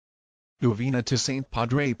Novena to Saint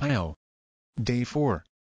Padre Pio. Day 4.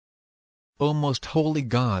 O most holy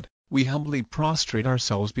God, we humbly prostrate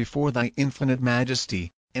ourselves before Thy infinite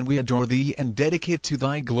majesty, and we adore Thee and dedicate to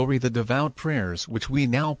Thy glory the devout prayers which we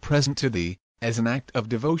now present to Thee, as an act of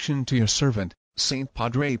devotion to your servant, Saint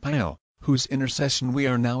Padre Pio, whose intercession we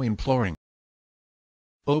are now imploring.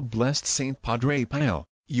 O blessed Saint Padre Pio,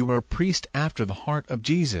 you are a priest after the heart of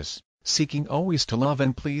Jesus, seeking always to love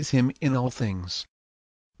and please Him in all things.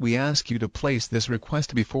 We ask you to place this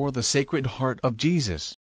request before the Sacred Heart of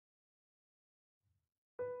Jesus.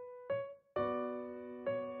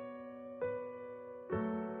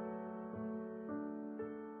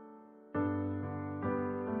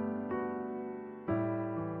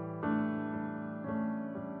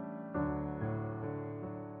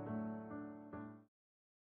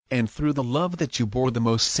 And through the love that you bore the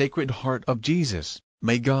most Sacred Heart of Jesus,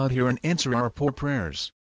 may God hear and answer our poor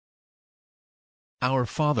prayers. Our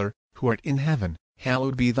Father, who art in heaven,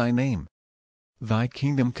 hallowed be thy name. Thy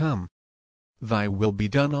kingdom come. Thy will be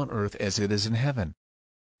done on earth as it is in heaven.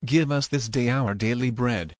 Give us this day our daily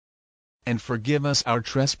bread. And forgive us our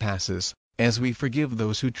trespasses, as we forgive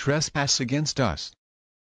those who trespass against us.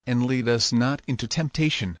 And lead us not into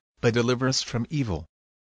temptation, but deliver us from evil.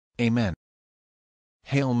 Amen.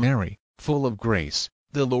 Hail Mary, full of grace,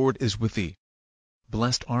 the Lord is with thee.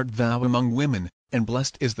 Blessed art thou among women, and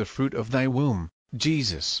blessed is the fruit of thy womb,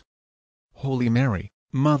 Jesus. Holy Mary,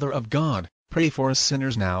 Mother of God, pray for us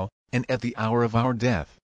sinners now, and at the hour of our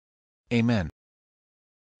death. Amen.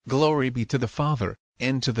 Glory be to the Father,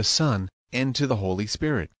 and to the Son, and to the Holy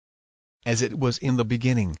Spirit. As it was in the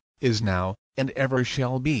beginning, is now, and ever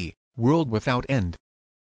shall be, world without end.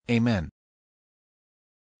 Amen.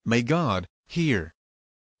 May God hear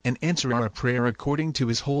and answer our prayer according to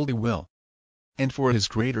His holy will, and for His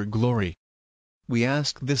greater glory. We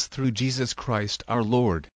ask this through Jesus Christ our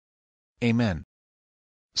Lord. Amen.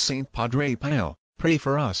 Saint Padre Pio, pray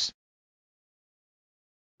for us.